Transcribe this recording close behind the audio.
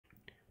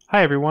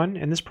Hi everyone,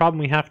 in this problem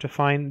we have to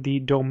find the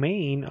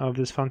domain of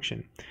this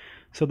function.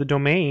 So the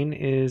domain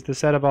is the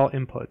set of all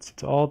inputs.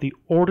 It's all the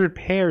ordered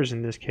pairs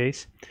in this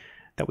case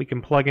that we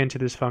can plug into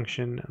this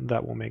function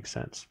that will make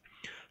sense.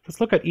 Let's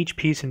look at each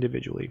piece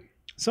individually.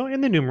 So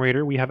in the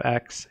numerator we have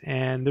x,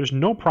 and there's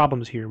no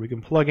problems here. We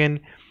can plug in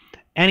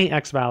any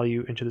x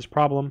value into this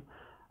problem,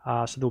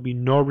 so there'll be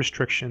no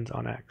restrictions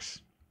on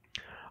x.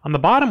 On the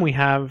bottom we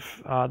have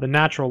the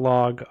natural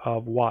log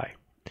of y.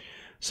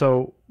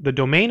 So the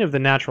domain of the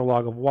natural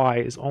log of y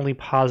is only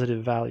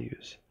positive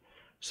values.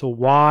 So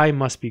y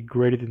must be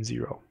greater than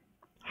 0.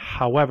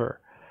 However,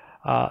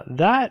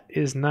 that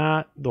is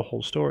not the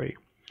whole story.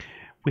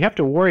 We have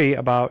to worry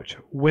about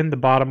when the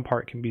bottom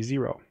part can be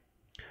 0.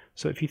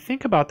 So if you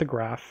think about the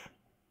graph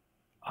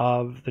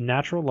of the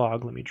natural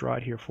log, let me draw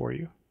it here for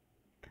you.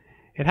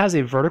 It has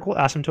a vertical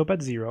asymptote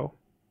at 0,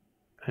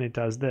 and it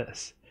does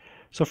this.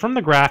 So from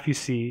the graph you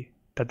see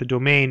that the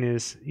domain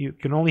is, you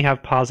can only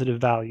have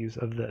positive values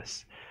of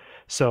this.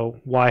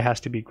 So y has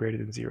to be greater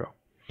than 0.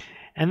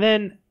 And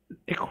then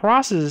it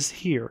crosses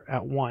here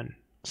at 1.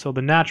 So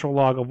the natural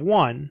log of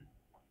 1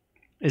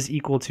 is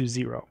equal to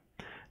 0.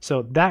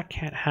 So that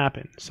can't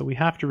happen. So we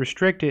have to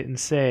restrict it and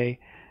say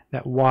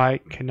that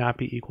y cannot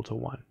be equal to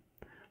 1.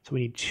 So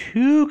we need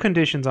two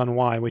conditions on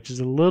y, which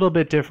is a little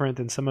bit different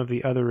than some of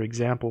the other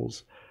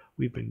examples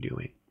we've been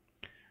doing.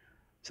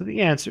 So the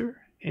answer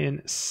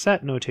in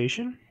set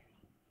notation,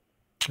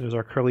 there's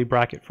our curly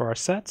bracket for our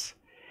sets.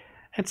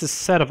 It's a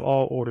set of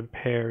all ordered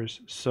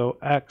pairs, so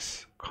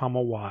x comma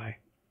y.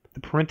 The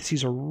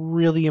parentheses are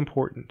really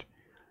important.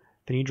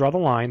 Then you draw the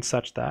line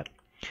such that,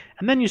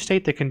 and then you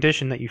state the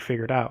condition that you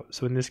figured out.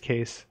 So in this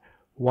case,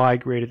 y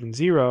greater than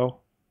 0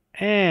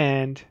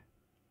 and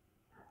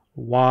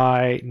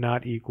y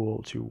not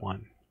equal to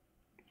 1.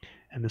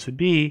 And this would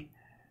be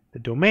the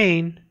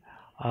domain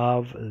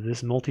of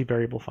this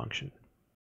multivariable function.